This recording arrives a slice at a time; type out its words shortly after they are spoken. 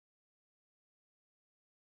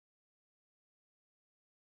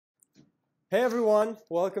Hey everyone,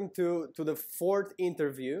 welcome to the fourth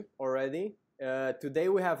interview already. Today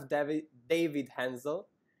we have David Henzel,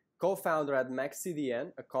 co-founder at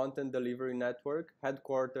MaxCDN, a content delivery network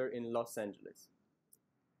headquartered in Los Angeles.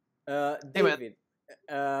 Hey man, David,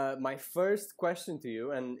 my first question to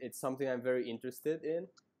you, and it's something I'm very interested in,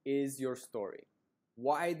 is your story.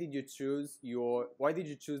 Why did you choose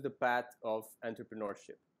the path of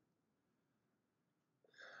entrepreneurship?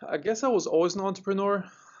 I guess I was always an entrepreneur.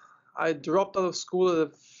 I dropped out of school at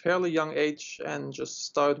a fairly young age and just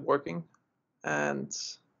started working. And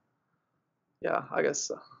yeah, I guess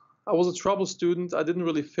I was a trouble student. I didn't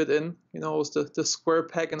really fit in. I was the square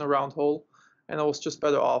peg in a round hole, and I was just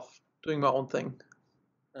better off doing my own thing.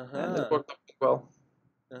 And it Uh-huh. worked out well.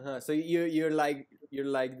 Uh-huh. So you're like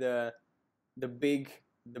the big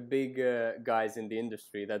guys in the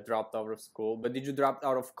industry that dropped out of school. But did you drop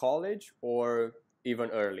out of college or even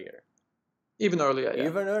earlier? Even earlier, yeah.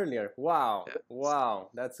 Even earlier. Wow. Yes.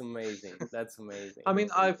 Wow. That's amazing. That's amazing. I mean,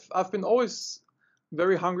 I've been always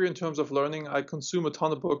very hungry in terms of learning. I consume a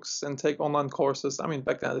ton of books and take online courses. I mean,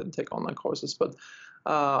 back then I didn't take online courses, but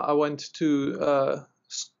I went to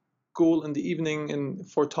school in the evening and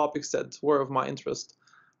for topics that were of my interest.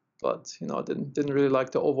 But I didn't really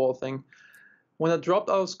like the overall thing. When I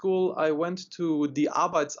dropped out of school, I went to the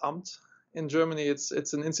Arbeitsamt in Germany.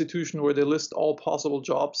 It's an institution where they list all possible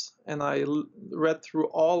jobs, and I read through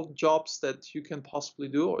all jobs that you can possibly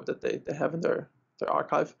do or that they have in their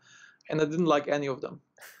archive, and I didn't like any of them.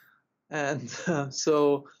 And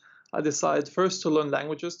so I decided first to learn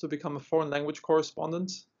languages, to become a foreign language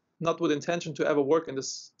correspondent, not with intention to ever work in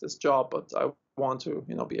this job, but I want to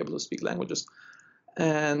be able to speak languages.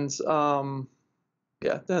 And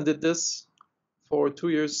yeah, then I did this for 2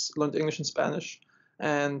 years, learned English and Spanish,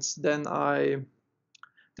 and then I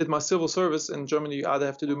did my civil service. In Germany, you either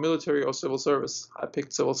have to do military or civil service. I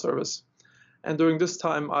picked civil service, and during this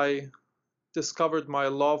time, I discovered my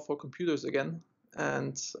love for computers again,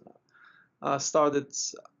 and started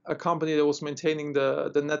a company that was maintaining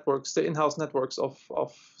the networks, the in-house networks of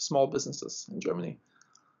small businesses in Germany.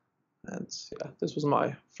 And yeah, this was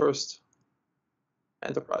my first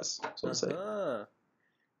enterprise, so to say. Uh-huh.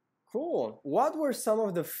 Cool. What were some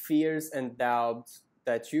of the fears and doubts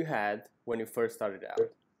that you had when you first started out?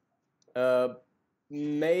 Uh,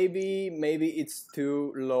 maybe it's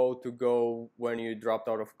too low to go when you dropped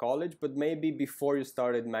out of college, but maybe before you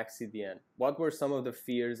started MaxCDN, what were some of the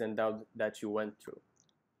fears and doubts that you went through?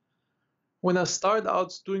 When I started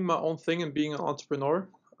out doing my own thing and being an entrepreneur,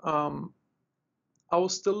 um, I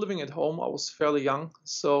was still living at home. I was fairly young,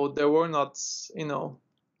 so there were not,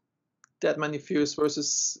 that many fears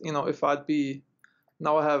versus, if I'd be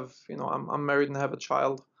now I have, I'm married and I have a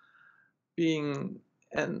child. Being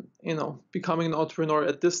and becoming an entrepreneur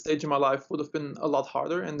at this stage in my life would have been a lot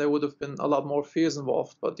harder, and there would have been a lot more fears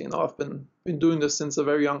involved. But I've been doing this since a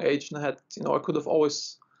very young age, and I had, I could have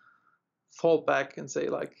always fall back and say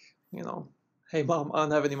like, hey mom, I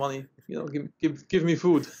don't have any money, give me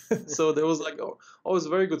food. So there was like always a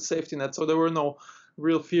very good safety net. So there were no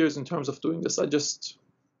real fears in terms of doing this. I just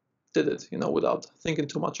did it, without thinking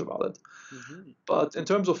too much about it. Mm-hmm. But in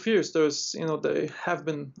terms of fears, there have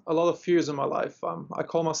been a lot of fears in my life. I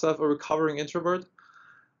call myself a recovering introvert,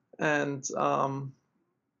 and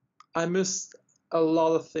I missed a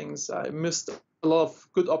lot of things. I missed a lot of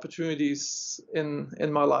good opportunities in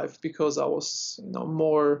my life because I was,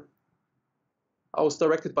 I was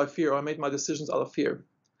directed by fear. I made my decisions out of fear.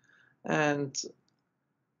 And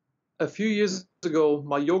a few years ago,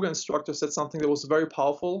 my yoga instructor said something that was very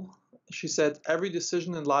powerful. She said, every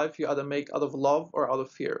decision in life you either make out of love or out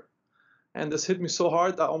of fear. And this hit me so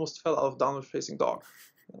hard, I almost fell out of downward facing dog.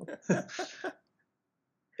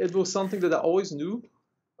 It was something that I always knew,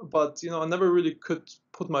 but I never really could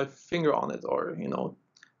put my finger on it or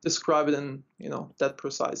describe it in that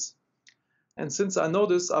precise. And since I know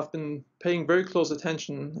this, I've been paying very close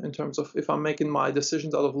attention in terms of if I'm making my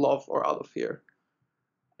decisions out of love or out of fear.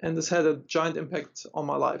 And this had a giant impact on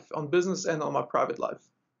my life, on business and on my private life.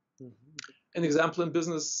 Mm-hmm. An example in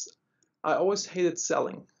business, I always hated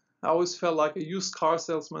selling. I always felt like a used car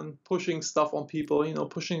salesman pushing stuff on people,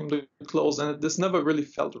 pushing them to close, and this never really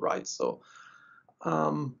felt right. So,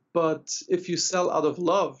 but if you sell out of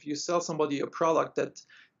love, you sell somebody a product that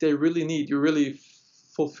they really need. You really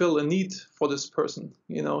fulfill a need for this person.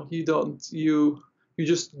 You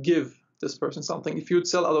just give this person something. If you would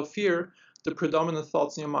sell out of fear, the predominant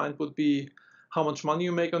thoughts in your mind would be how much money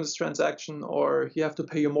you make on this transaction, or you have to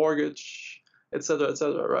pay your mortgage, etc.,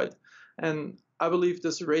 right? And I believe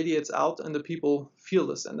this radiates out, and the people feel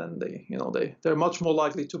this, and then they're much more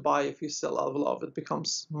likely to buy if you sell out of love. It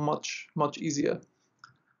becomes much easier.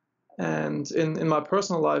 And in my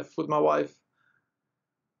personal life with my wife,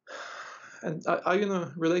 and are you in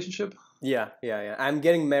a relationship? Yeah. I'm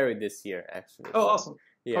getting married this year, actually. Oh, So awesome.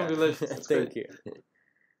 yeah. Congratulations. That's Thank great. you.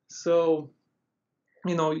 So,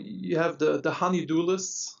 you have the honey-do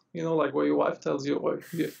lists, like where your wife tells you or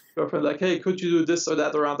your girlfriend, like, hey, could you do this or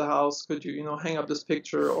that around the house? Could you, hang up this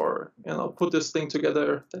picture or, put this thing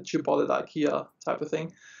together that you bought at IKEA type of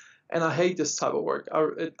thing. And I hate this type of work.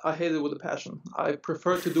 I hate it with a passion. I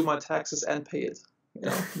prefer to do my taxes and pay it,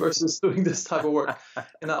 versus doing this type of work.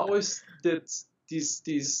 And I always did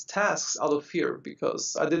these tasks out of fear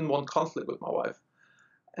because I didn't want conflict with my wife.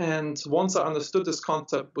 And once I understood this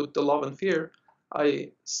concept with the love and fear,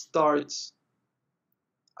 I start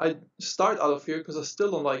I start out of fear because I still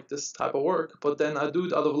don't like this type of work, but then I do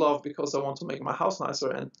it out of love because I want to make my house nicer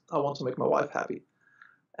and I want to make my wife happy.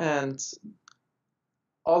 And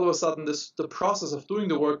all of a sudden, the process of doing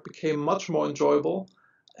the work became much more enjoyable,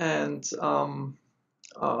 and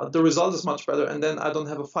the result is much better. And then I don't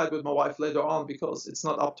have a fight with my wife later on because it's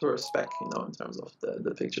not up to her spec, in terms of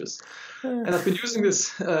the pictures. And I've been using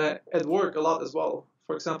this at work a lot as well.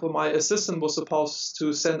 For example, my assistant was supposed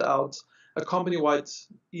to send out a company-wide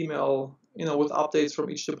email, with updates from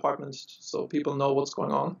each department so people know what's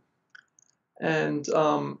going on. And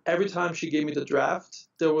every time she gave me the draft,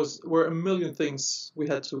 were a million things we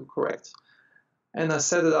had to correct. And I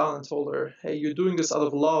sat it down and told her, hey, you're doing this out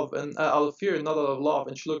of love and out of fear, not out of love.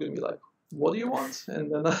 And she looked at me like, what do you want?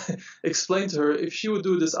 And then I explained to her, if she would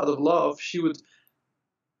do this out of love, she would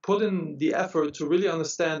put in the effort to really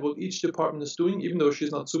understand what each department is doing, even though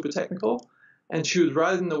she's not super technical. And she would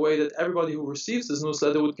write it in a way that everybody who receives this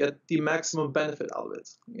newsletter would get the maximum benefit out of it.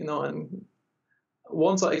 And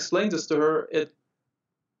once I explained this to her,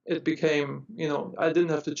 it became, I didn't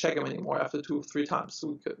have to check them anymore after 2 or 3 times.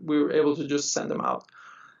 We were able to just send them out.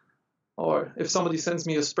 Or if somebody sends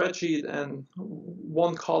me a spreadsheet and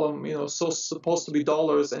one column, so supposed to be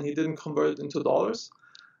dollars and he didn't convert it into dollars,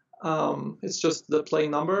 it's just the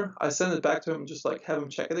plain number. I send it back to him, just like have him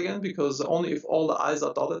check it again, because only if all the I's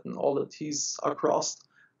are dotted and all the T's are crossed,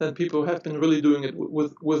 then people have been really doing it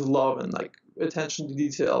with love and like attention to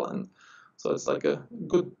detail. And so it's like a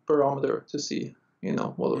good barometer to see,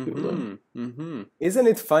 what are people doing. Mm-hmm. Isn't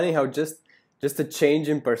it funny how just a change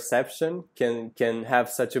in perception can have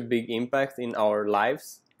such a big impact in our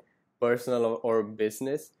lives, personal or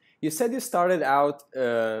business? You said you started out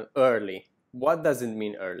early. What does it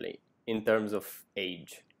mean early in terms of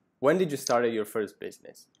age? When did you start your first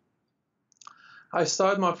business? I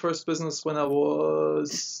started my first business when I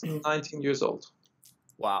was 19 years old.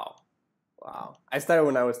 Wow. I started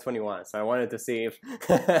when I was 21, so I wanted to see if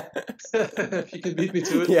if you can beat me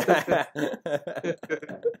to it. Yeah.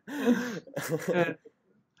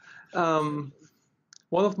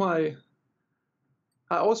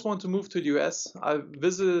 I always wanted to move to the US. I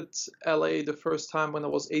visited LA the first time when I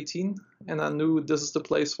was 18, and I knew this is the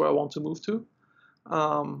place where I want to move to.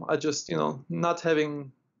 I just, not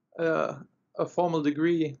having a formal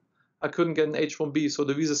degree, I couldn't get an H-1B, so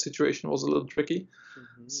the visa situation was a little tricky.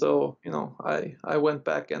 Mm-hmm. So, I went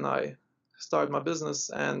back and I started my business.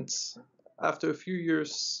 And after a few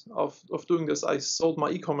years of doing this, I sold my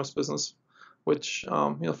e-commerce business, which,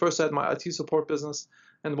 first I had my IT support business,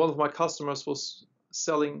 and one of my customers was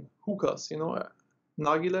selling hookahs,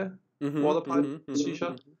 nargile, water pipe,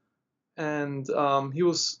 shisha. And he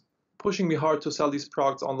was pushing me hard to sell these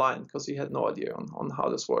products online because he had no idea on how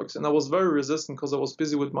this works. And I was very resistant because I was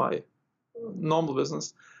busy with my normal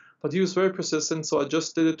business. But he was very persistent, so I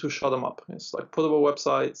just did it to shut him up. It's like put up a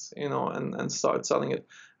website, and start selling it.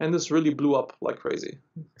 And this really blew up like crazy.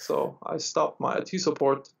 So I stopped my IT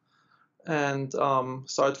support and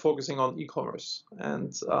started focusing on e-commerce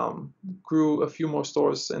and grew a few more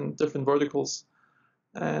stores in different verticals.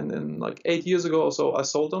 And then like 8 years ago or so, I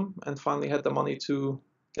sold them and finally had the money to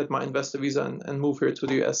get my investor visa and move here to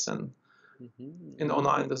the US. And in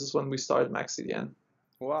 2009, this is when we started Max CDN.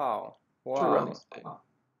 Wow.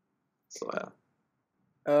 So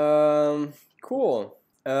yeah. Cool.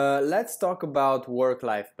 Let's talk about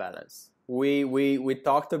work-life balance. We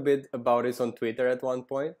talked a bit about this on Twitter at one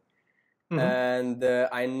point. And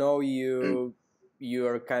I know you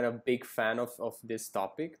are kind of big fan of this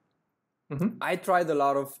topic. I tried a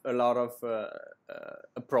lot of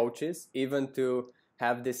approaches, even to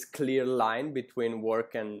have this clear line between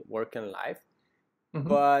work and life.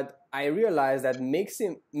 But I realized that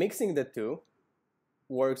mixing the two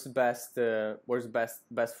works best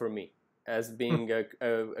for me as being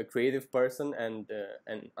a creative person and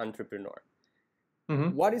an entrepreneur.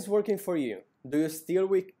 What is working for you? Do you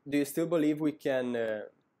still believe we can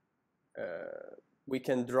we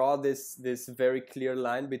can draw this very clear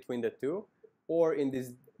line between the two, or in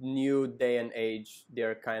this new day and age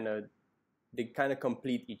they kind of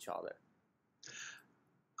complete each other?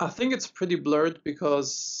 I think it's pretty blurred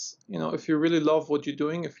because, if you really love what you're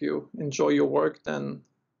doing, if you enjoy your work, then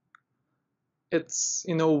it's,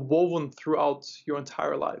 woven throughout your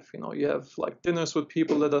entire life. You have like dinners with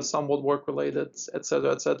people that are somewhat work related,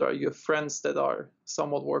 etc., etc. You have friends that are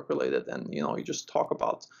somewhat work related, and, you just talk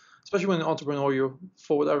about, especially when an entrepreneur,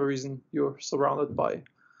 for whatever reason, you're surrounded by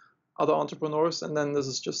other entrepreneurs, and then this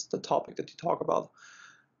is just the topic that you talk about.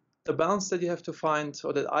 The balance that you have to find,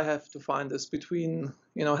 or that I have to find, is between,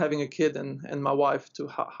 having a kid and my wife, to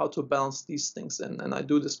how to balance these things. And I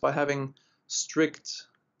do this by having strict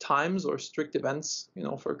times or strict events,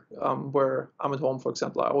 for where I'm at home, for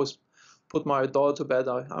example. I always put my daughter to bed.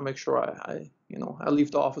 I make sure I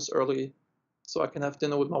leave the office early so I can have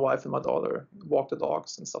dinner with my wife and my daughter, walk the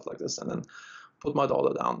dogs and stuff like this, and then put my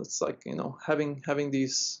daughter down. It's like, having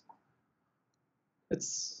these,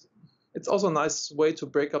 it's also a nice way to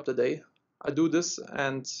break up the day. I do this,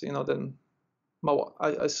 and then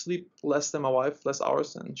I sleep less than my wife, less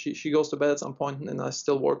hours, and she goes to bed at some point, and I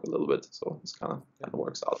still work a little bit. So it's kind of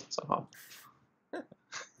works out somehow.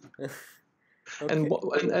 Okay. And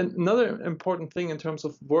another important thing in terms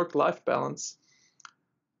of work-life balance,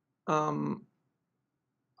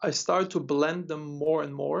 I started to blend them more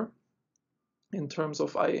and more. In terms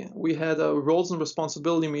of, we had a roles and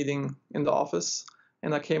responsibility meeting in the office.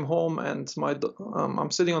 And I came home, and I'm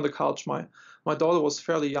sitting on the couch. My daughter was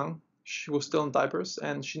fairly young. She was still in diapers,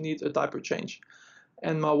 and she needed a diaper change.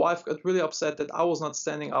 And my wife got really upset that I was not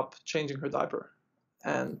standing up changing her diaper.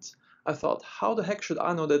 And I thought, how the heck should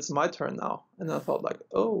I know that it's my turn now? And I thought, like,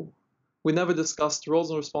 oh, we never discussed roles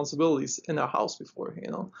and responsibilities in our house before,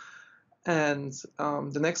 And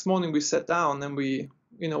the next morning we sat down and we,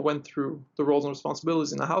 went through the roles and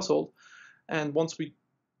responsibilities in the household. And once we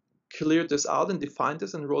cleared this out and defined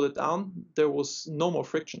this and wrote it down, there was no more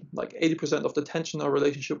friction. Like 80% of the tension in our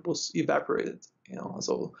relationship was evaporated,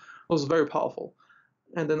 so it was very powerful.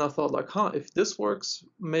 And then I thought, like, if this works,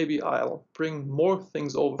 maybe I'll bring more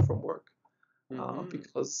things over from work.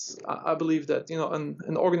 Because I believe that,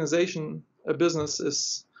 an organization, a business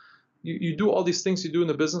is, you do all these things you do in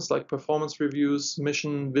a business, like performance reviews,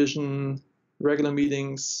 mission, vision, regular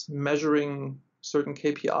meetings, measuring certain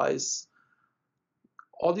KPIs,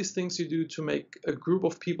 all these things you do to make a group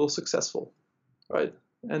of people successful, right?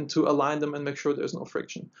 And to align them and make sure there's no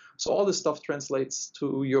friction. So all this stuff translates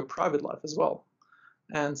to your private life as well.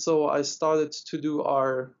 And so I started to do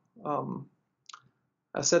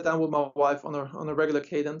I sat down with my wife on a regular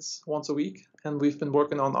cadence once a week, and we've been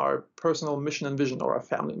working on our personal mission and vision, or our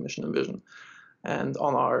family mission and vision, and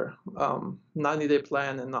on our 90-day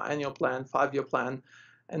plan and our annual plan, 5-year plan.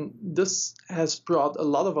 And this has brought a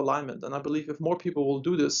lot of alignment. And I believe if more people will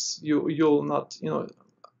do this, you'll not,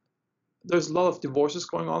 there's a lot of divorces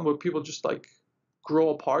going on where people just like grow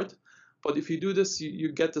apart. But if you do this,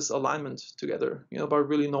 you get this alignment together, by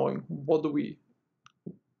really knowing what do we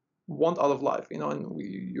want out of life, and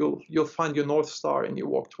you'll find your North Star and you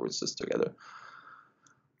walk towards this together.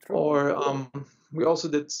 True. Or we also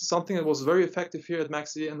did something that was very effective here at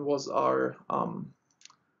Maxi, and was our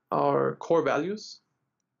core values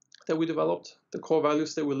that we developed, the core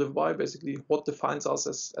values that we live by, basically what defines us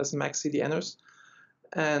as Max CDNers.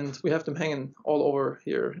 And we have them hanging all over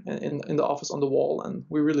here in the office on the wall, and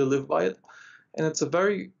we really live by it. And it's a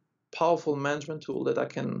very powerful management tool that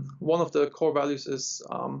one of the core values is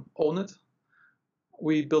own it.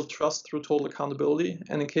 We build trust through total accountability.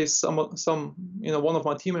 And in case one of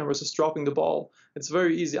my team members is dropping the ball, it's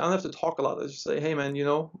very easy. I don't have to talk a lot. I just say, hey man,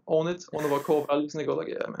 own it, one of our core values. And they go like,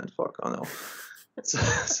 yeah man, fuck, I know.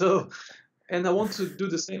 So, and I want to do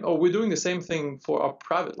the same. We're doing the same thing for our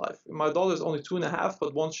private life. My daughter is only 2.5,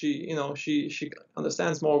 but once she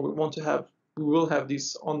understands more, we will have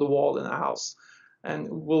these on the wall in our house, and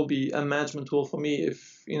it will be a management tool for me.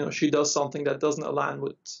 If she does something that doesn't align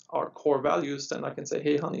with our core values, then I can say,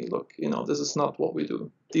 hey honey, look, this is not what we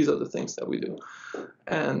do. These are the things that we do.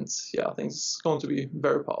 And yeah, I think it's going to be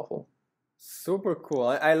very powerful. Super cool.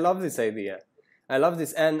 I love this idea. I love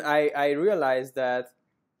this, and I realized that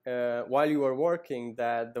while you were working,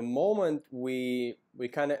 that the moment we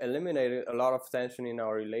kind of eliminated a lot of tension in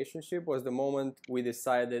our relationship was the moment we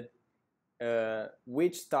decided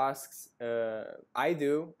which tasks I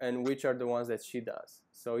do and which are the ones that she does.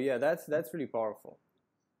 So yeah, that's really powerful.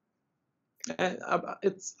 And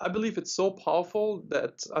I believe it's so powerful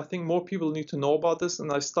that I think more people need to know about this,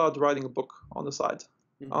 and I started writing a book on the side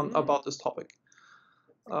about this topic.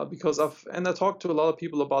 because I talked to a lot of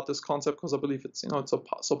people about this concept because I believe it's it's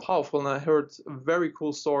so powerful, and I heard very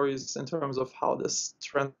cool stories in terms of how this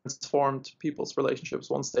transformed people's relationships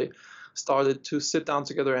once they started to sit down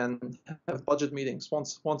together and have budget meetings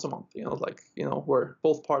once a month. Where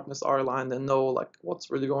both partners are aligned and know like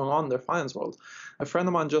what's really going on in their finance world. A friend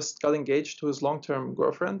of mine just got engaged to his long-term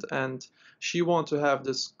girlfriend, and she wanted to have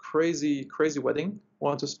this crazy wedding,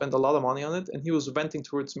 wanted to spend a lot of money on it, and he was venting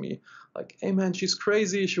towards me like, hey man, she's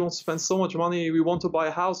crazy, she wants to spend so much money, we want to buy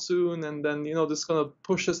a house soon, and then this is gonna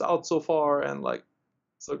push us out so far, and like,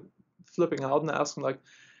 so flipping out. And I asked him like,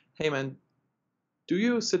 hey man, do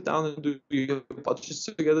you sit down and do your budgets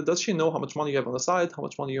together? Does she know how much money you have on the side, how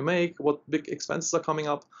much money you make, what big expenses are coming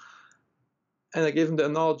up? And I gave him the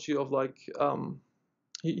analogy of like,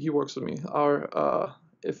 he works with me, our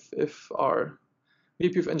if our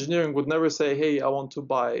VP of engineering would never say, hey, I want to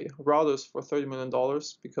buy routers for $30 million,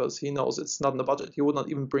 because he knows it's not in the budget. He would not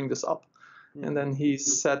even bring this up. And then he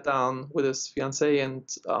sat down with his fiance, and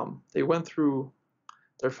they went through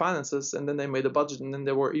their finances, and then they made a budget, and then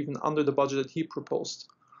they were even under the budget that he proposed.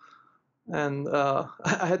 And I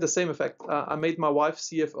had the same effect. I made my wife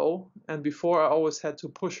CFO, and before I always had to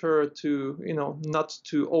push her to, not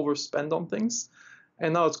to overspend on things.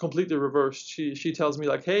 And now it's completely reversed. She tells me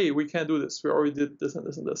like, hey, we can't do this. We already did this and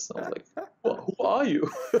this and this. And I was like, well, who are you?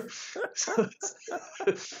 So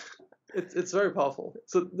it's very powerful.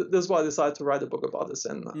 So that's why I decided to write a book about this.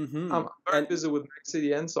 And I'm very busy with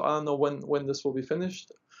CDN, so I don't know when this will be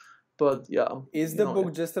finished. But yeah. Is the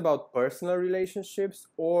book just about personal relationships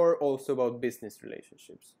or also about business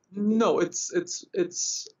relationships? No,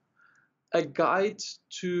 it's a guide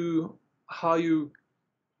to how you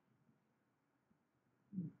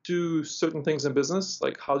do certain things in business,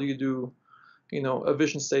 like how do you do, a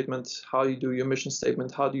vision statement, how you do your mission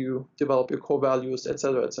statement, how do you develop your core values,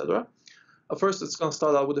 etc., etc. First, it's going to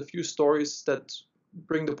start out with a few stories that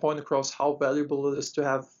bring the point across how valuable it is to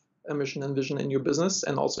have a mission and vision in your business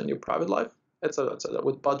and also in your private life, etc., etc.,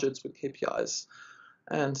 with budgets, with KPIs.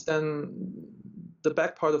 And then the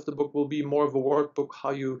back part of the book will be more of a workbook, how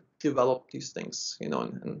you develop these things,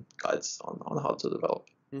 and guides on how to develop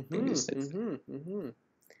these things.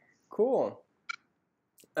 Cool.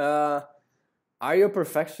 Are you a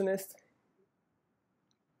perfectionist?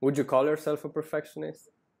 Would you call yourself a perfectionist?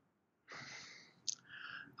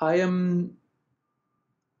 I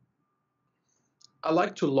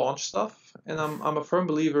like to launch stuff, and I'm a firm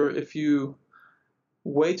believer if you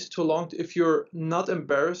wait too long, if you're not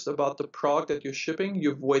embarrassed about the product that you're shipping,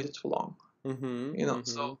 you've waited too long.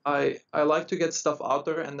 So I like to get stuff out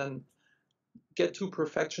there and then get to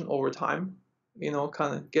perfection over time,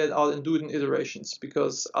 kind of get out and do it in iterations,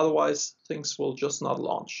 because otherwise things will just not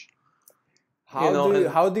launch.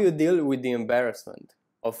 How do you deal with the embarrassment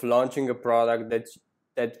of launching a product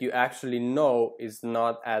that you actually know is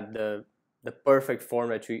not at the perfect form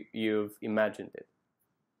that you've imagined it?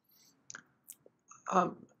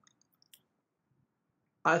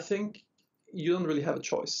 I think you don't really have a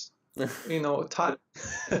choice. Time.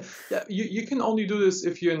 Yeah, you can only do this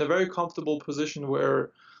if you're in a very comfortable position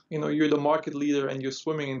where you're the market leader and you're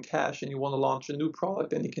swimming in cash and you want to launch a new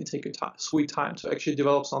product, and you can take your time, sweet time, to actually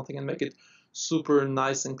develop something and make it super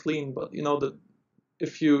nice and clean. But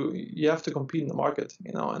if you have to compete in the market,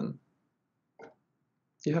 and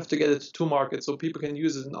you have to get it to market so people can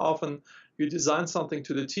use it. And often you design something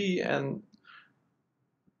to the T and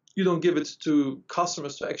you don't give it to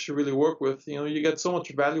customers to actually really work with. You get so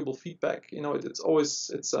much valuable feedback.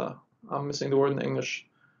 I'm missing the word in English.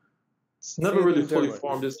 It's never really fully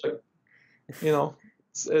formed. It's like,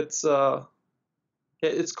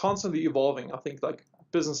 it's constantly evolving. I think like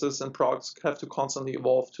businesses and products have to constantly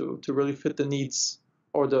evolve to really fit the needs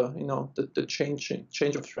or the change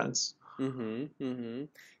of trends.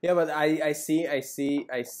 Yeah, but I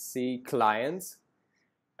see clients,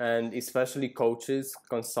 and especially coaches,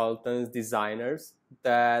 consultants, designers,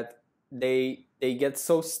 that they get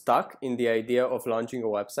so stuck in the idea of launching a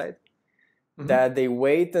website that they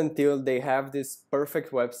wait until they have this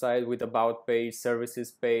perfect website with about page,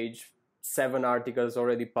 services page, 7 articles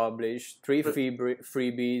already published, 3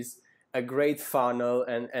 freebies, a great funnel,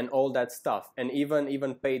 and all that stuff, and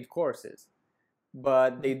even paid courses.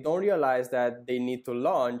 But they don't realize that they need to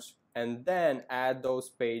launch and then add those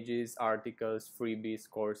pages, articles, freebies,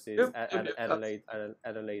 courses at a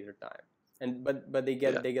later time. And but they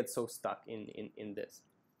get so stuck in this.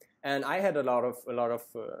 And I had a lot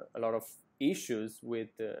of issues with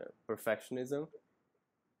perfectionism,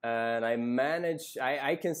 and I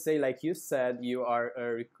can say, like you said, you are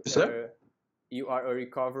a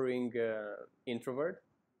recovering introvert.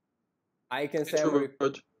 I can say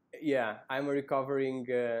yeah, I'm a recovering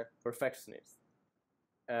perfectionist.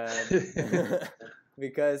 Uh,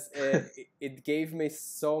 because it gave me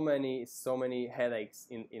so many headaches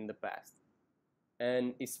in the past,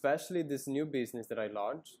 and especially this new business that I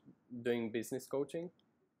launched, doing business coaching.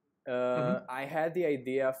 Hmm. I had the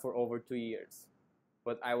idea for over 2 years,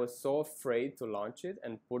 but I was so afraid to launch it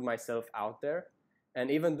and put myself out there. And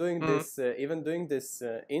Hmm. even doing this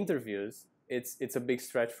interviews, it's a big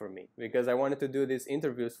stretch for me because I wanted to do these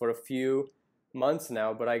interviews for a few months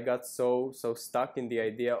now, but I got so stuck in the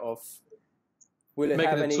idea of, will it Making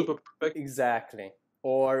have it any, super perfect. exactly,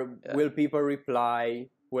 or Yeah. will people reply?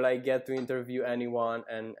 Will I get to interview anyone?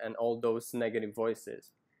 And all those negative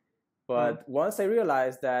voices. Hmm. But once I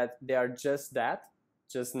realized that they are just that,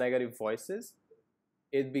 just negative voices,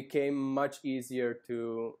 it became much easier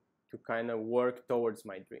to kind of work towards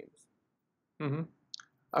my dreams. Hmm.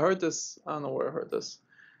 I heard this. I don't know where I heard this.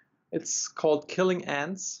 It's called killing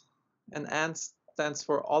ants, and ants stands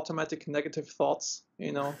for automatic negative thoughts.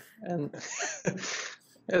 And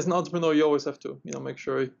as an entrepreneur, you always have to, make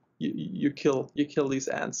sure you kill these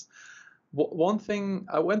ants. One thing,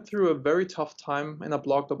 I went through a very tough time, and I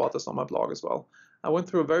blogged about this on my blog as well. I went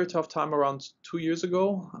through a very tough time around 2 years ago,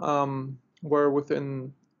 where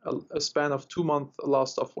within a span of 2 months, a lot of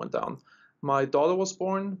stuff went down. My daughter was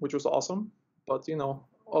born, which was awesome, but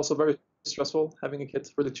also very stressful. Having a kid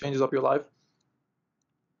really changes up your life.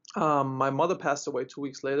 My mother passed away 2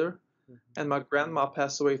 weeks later, and my grandma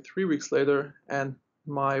passed away 3 weeks later, and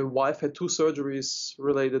my wife had two surgeries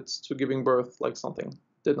related to giving birth, like something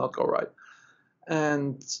did not go right,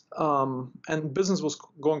 and business was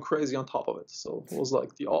going crazy on top of it. So it was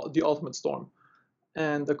like the ultimate storm.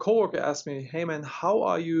 And a coworker asked me, "Hey man, how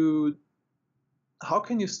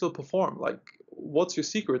can you still perform? Like, what's your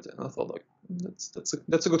secret?" And I thought, like,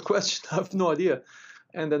 that's a good question. I have no idea.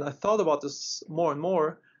 And then I thought about this more and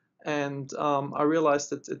more, and I realized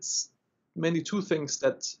that it's mainly two things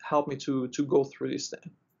that help me to go through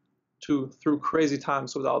through crazy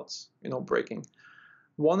times without breaking.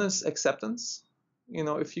 One is acceptance.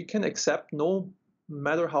 If you can accept, no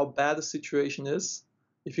matter how bad the situation is,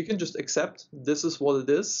 if you can just accept this is what it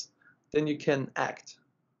is, then you can act.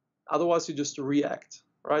 Otherwise, you just react,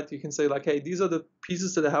 right? You can say like, hey, these are the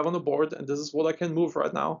pieces that I have on the board, and this is what I can move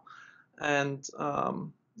right now. And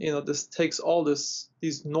this takes all these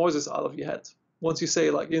noises out of your head. Once you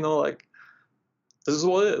say like, like this is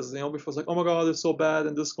what it is, before it's like, oh my god, it's so bad,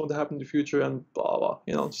 and this is going to happen in the future, and blah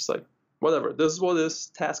blah. Just like whatever. This is what it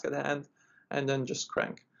is. Task at hand, and then just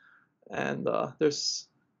crank. And there's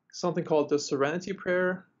something called the Serenity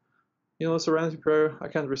Prayer. The Serenity Prayer. I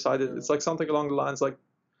can't recite it. Yeah. It's like something along the lines like,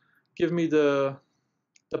 give me the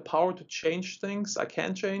power to change things I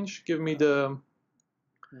can change. Give me The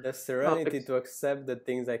uh, serenity to accept the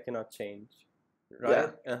things I cannot change. yeah,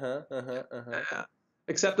 Right? Uh-huh. Uh-huh. Uh-huh.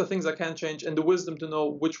 accept the things I can change, and the wisdom to know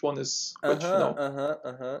which one is which. Uh-huh. Uh-huh.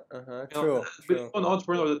 Uh-huh. Uh-huh. You know, True. being True. an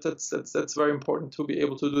entrepreneur, that's very important to be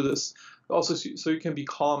able to do this. Also, so you can be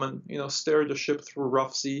calm and steer the ship through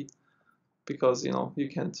rough sea, because you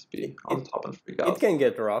can't It be on it, top and freak it out. can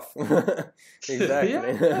get rough. Yeah, Exactly.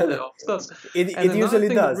 it always does. it And it another usually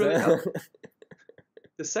thing that does. really helps.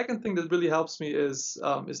 The second thing that really helps me is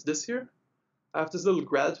this here. I have this little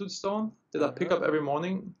gratitude stone that I pick Uh-huh. up every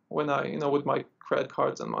morning when I, with my credit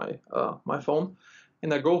cards and my phone,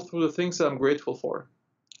 and I go through the things that I'm grateful for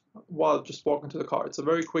while just walking to the car. It's a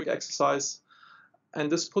very quick exercise,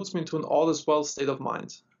 and this puts me into an all is well state of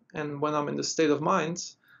mind. And when I'm in this state of mind,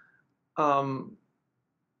 um,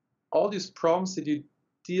 all these problems that you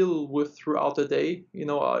deal with throughout the day,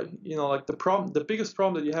 like the biggest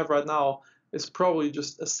problem that you have right now is probably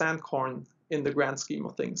just a sandcorn in the grand scheme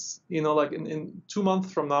of things. Like in 2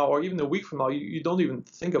 months from now, or even a week from now, you don't even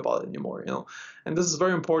think about it anymore. And this is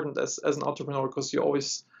very important as an entrepreneur, because you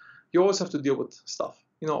always have to deal with stuff.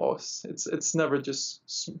 It's never just,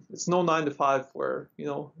 it's no 9 to 5 where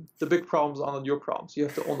the big problems are not your problems. You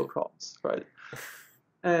have to own the problems, right?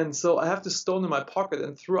 And so I have this stone in my pocket,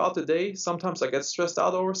 and throughout the day, sometimes I get stressed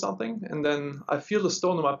out over something, and then I feel the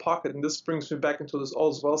stone in my pocket, and this brings me back into this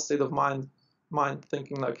all's well state of mind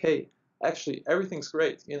thinking like, hey, actually everything's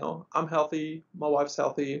great. I'm healthy, my wife's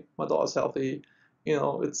healthy, my daughter's healthy.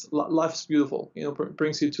 It's life's beautiful.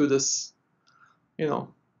 Brings you to this, you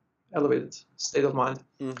know, elevated state of mind.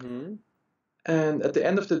 Mm-hmm. And at the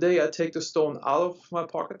end of the day, I take the stone out of my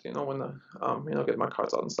pocket, when I, get my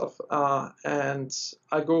cards out and stuff. And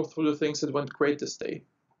I go through the things that went great this day,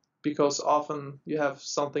 because often you have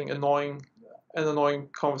something an annoying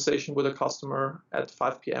conversation with a customer at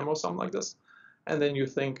 5 p.m. or something like this, and then you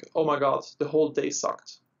think, oh my God, the whole day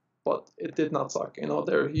sucked. but it did not suck.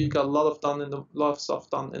 There you got a lot of stuff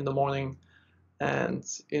done in the morning, and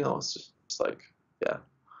it's like, yeah,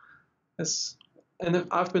 it's. And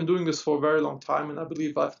I've been doing this for a very long time, and I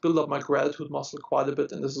believe I've built up my gratitude muscle quite a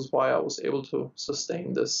bit, and this is why I was able to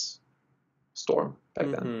sustain this storm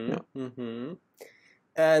back then. Yeah.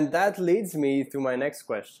 And that leads me to my next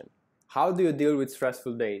question. How do you deal with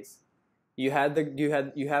stressful days? You have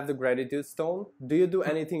the gratitude stone. Do you do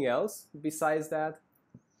anything else besides that?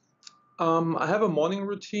 I have a morning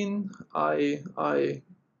routine. I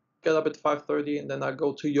get up at 5:30 and then I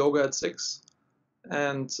go to yoga at 6.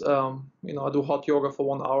 And I do hot yoga for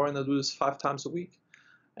 1 hour, and I do this 5 times a week.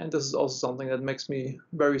 And this is also something that makes me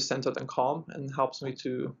very centered and calm and helps me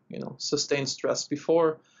to sustain stress.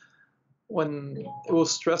 Before, when it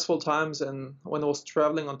was stressful times and when I was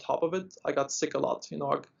traveling on top of it, I got sick a lot.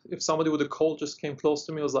 If somebody with a cold just came close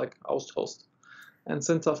to me, it was like I was toast. And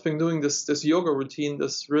since I've been doing this yoga routine,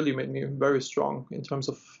 this really made me very strong in terms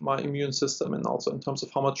of my immune system and also in terms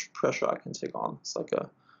of how much pressure I can take on. It's like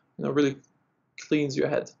really cleans your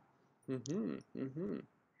head.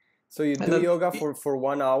 So you do yoga for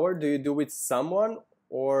 1 hour. Do you do with someone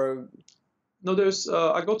or? No,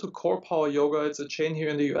 I go to Core Power Yoga. It's a chain here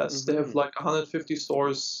in the US. They have like 150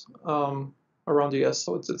 stores around the US,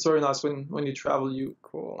 so it's very nice when you travel. You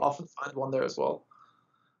often find one there as well.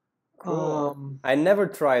 Cool. I never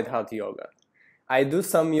tried hot yoga. I do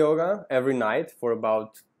some yoga every night for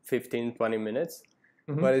about 15-20 minutes,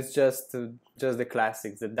 but it's just the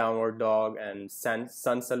classics, the downward dog and sun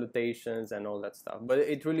salutations and all that stuff. But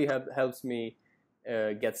it really helps me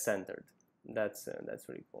get centered. That's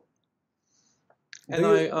really cool. And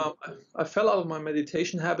I fell out of my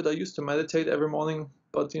meditation habit. I used to meditate every morning,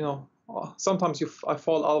 but sometimes I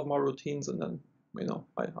fall out of my routines, and then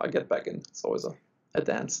I get back in. It's always a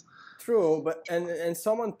dance. True, but and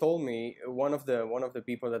someone told me, one of the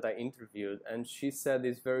people that I interviewed, and she said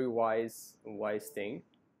this very wise thing.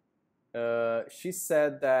 She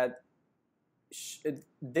said that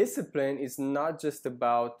discipline is not just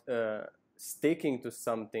about sticking to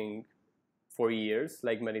something for years,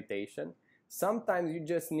 like meditation. Sometimes you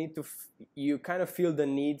just need to, you kind of feel the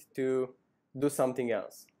need to do something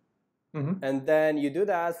else. And then you do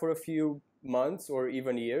that for a few months or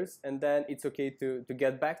even years, and then it's okay to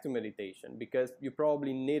get back to meditation because you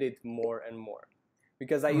probably need it more and more.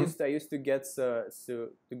 Because I used to get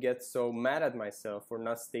so mad at myself for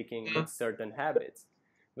not sticking with certain habits.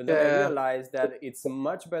 But then I realized that it's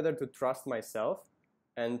much better to trust myself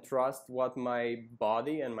and trust what my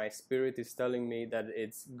body and my spirit is telling me that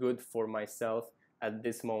it's good for myself at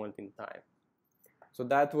this moment in time. So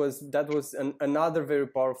that was another very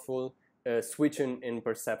powerful switch in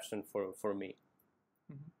perception for me.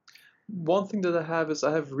 One thing that I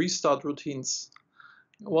have restart routines.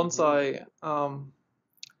 Once I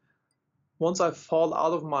fall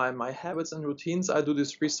out of my habits and routines, I do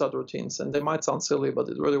these restart routines, and they might sound silly, but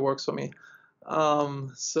it really works for me.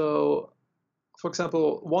 So, for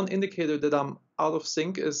example, one indicator that I'm out of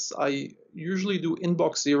sync is I usually do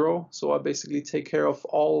inbox zero. So I basically take care of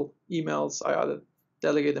all emails. I either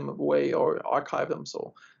delegate them away or archive them.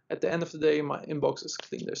 So at the end of the day, my inbox is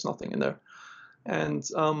clean. There's nothing in there. And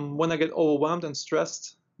when I get overwhelmed and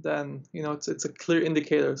stressed, then it's a clear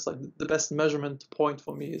indicator. It's like the best measurement point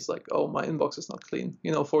for me is like, oh, my inbox is not clean.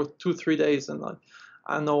 For 2-3 days, and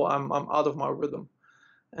I know I'm out of my rhythm.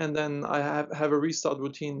 And then I have a restart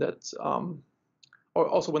routine that, or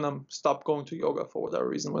also when I'm stopped going to yoga for whatever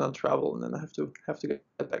reason, when I travel, and then I have to get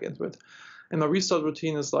back into it. And my restart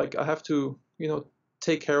routine is like I have to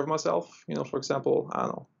take care of myself. For example, I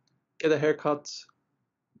don't know, get a haircut,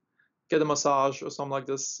 get a massage or something like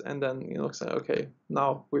this, and then say, okay,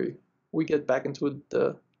 now we get back into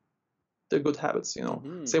the good habits.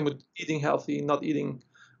 Same with eating healthy, not eating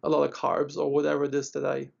a lot of carbs or whatever it is that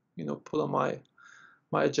I put on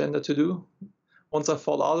my agenda to do. Once I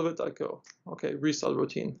fall out of it, I go, okay, restart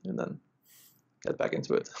routine, and then get back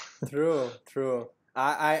into it. True.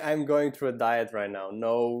 I'm going through a diet right now.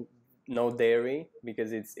 No dairy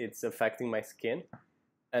because it's affecting my skin,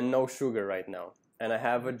 and no sugar right now. And I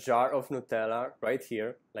have a jar of Nutella right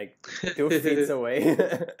here, like 2 feet away.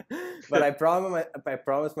 But I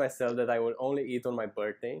promise myself that I will only eat on my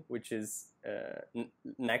birthday, which is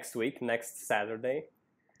next week, next Saturday.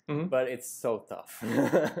 But it's so tough.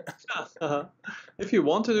 If you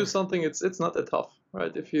want to do something, it's not that tough,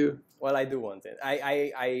 right? Well, I do want it.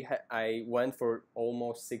 I went for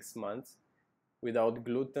almost 6 months without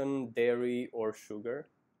gluten, dairy, or sugar.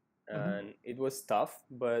 And it was tough,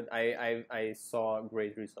 but I saw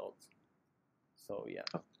great results. So yeah.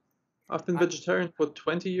 I've been vegetarian for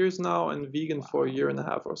 20 years now and vegan for a year and a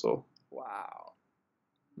half or so. Wow.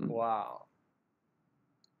 Wow.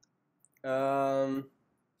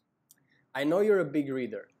 I know you're a big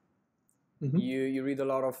reader. Mm-hmm. You read a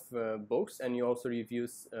lot of books, and you also review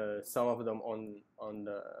some of them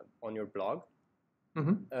on your blog.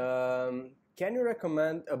 Mm-hmm. Can you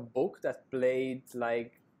recommend a book that played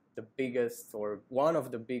like the biggest or one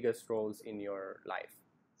of the biggest roles in your life?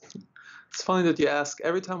 It's funny that you ask.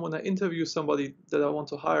 Every time when I interview somebody that I want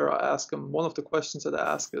to hire, I ask them, one of the questions that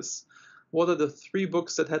I ask is, what are the 3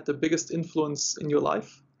 books that had the biggest influence in your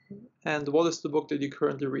life? And what is the book that you're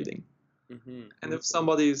currently reading? Mm-hmm. And if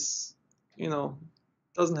somebody's,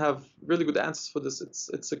 doesn't have really good answers for this,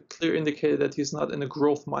 it's a clear indicator that he's not in a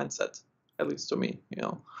growth mindset, at least to me,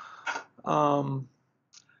 I'm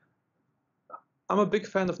a big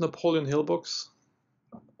fan of Napoleon Hill books.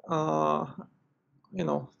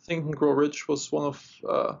 Think and Grow Rich was one of,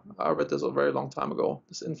 I read this a very long time ago.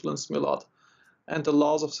 This influenced me a lot. And The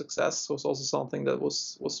Laws of Success was also something that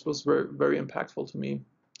was very, very impactful to me.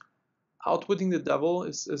 Outwitting the Devil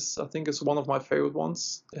is I think is one of my favorite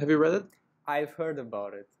ones. Have you read it? I've heard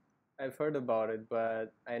about it.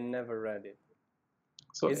 But I never read it.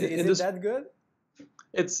 So is it that good?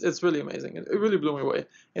 It's really amazing. It really blew me away.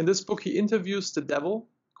 In this book, he interviews the devil,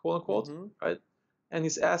 quote unquote, right? And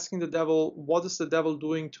he's asking the devil, what is the devil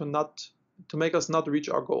doing to make us not reach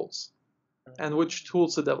our goals, and which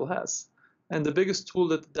tools the devil has. And the biggest tool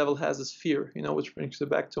that the devil has is fear, which brings me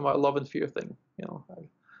back to my love and fear thing.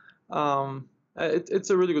 It's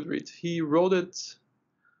a really good read. He wrote it,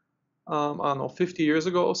 I don't know, 50 years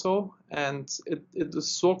ago or so, and it is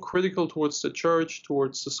so critical towards the church,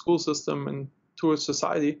 towards the school system, and towards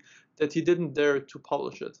society that he didn't dare to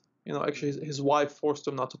publish it. Actually, his wife forced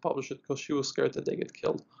him not to publish it because she was scared that they get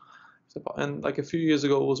killed. And like a few years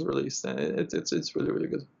ago, it was released, and it's really, really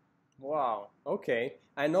good. Wow. Okay.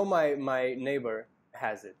 I know my neighbor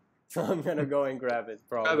has it, so I'm gonna go and grab it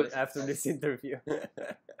probably after this interview.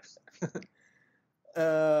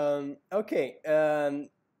 Okay.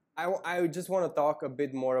 I just want to talk a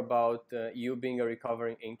bit more about you being a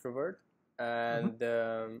recovering introvert, and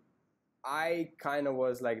I kind of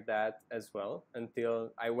was like that as well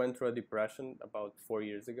until I went through a depression about 4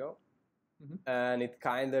 years ago, and it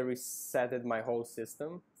kind of resetted my whole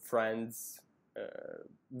system, friends,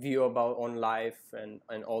 view about on life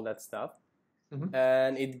and all that stuff,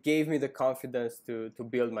 and it gave me the confidence to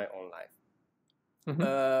build my own life.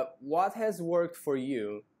 What has worked for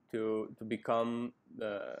you to become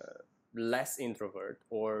less introvert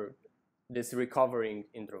or this recovering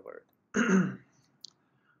introvert?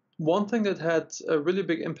 One thing that had a really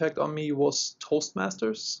big impact on me was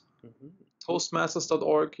Toastmasters.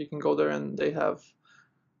 Toastmasters.org. You can go there, and they have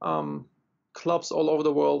clubs all over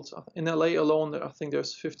the world. In LA alone, I think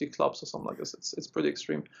there's 50 clubs or something like this. It's pretty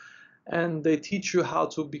extreme. And they teach you how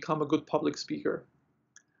to become a good public speaker.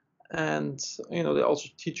 And they also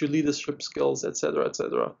teach you leadership skills, etc.,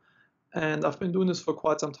 etc. And I've been doing this for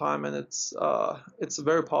quite some time, and it's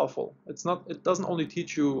very powerful. It doesn't only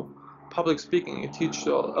teach you public speaking; it teaches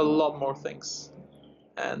you a lot more things,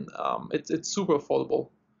 and it's super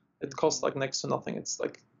affordable. It costs like next to nothing. It's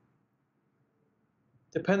like,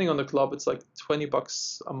 depending on the club, it's like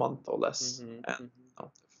 $20 a month or less, and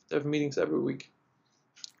they have meetings every week.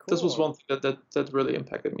 Cool. This was one thing that really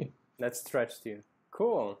impacted me. That stretched you.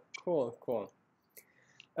 Cool.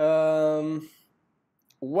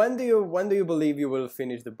 When do you believe you will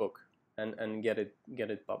finish the book and get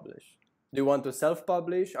it published? Do you want to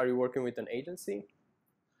self-publish? Are you working with an agency?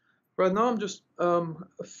 Right now, I'm just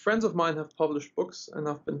friends of mine have published books, and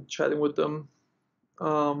I've been chatting with them.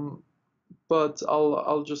 But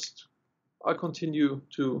I'll continue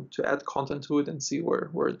to add content to it and see where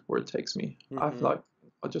it takes me.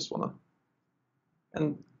 I just wanna,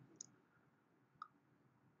 and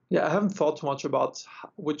yeah, I haven't thought too much about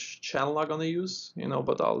which channel I'm gonna use,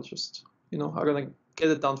 but I'll just, I'm gonna get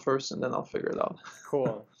it done first, and then I'll figure it out.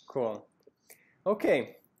 Cool.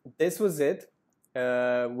 Okay, this was it.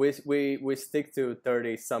 We stick to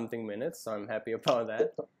 30-something minutes, so I'm happy about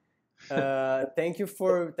that. Thank you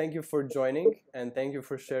for joining, and thank you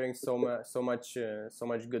for sharing so much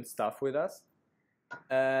good stuff with us.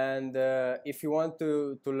 And if you want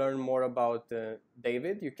to learn more about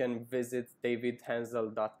David, you can visit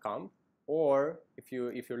davidhenzel.com, or if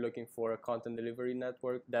you're looking for a content delivery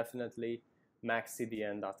network, definitely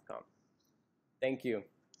maxcdn.com. Thank you.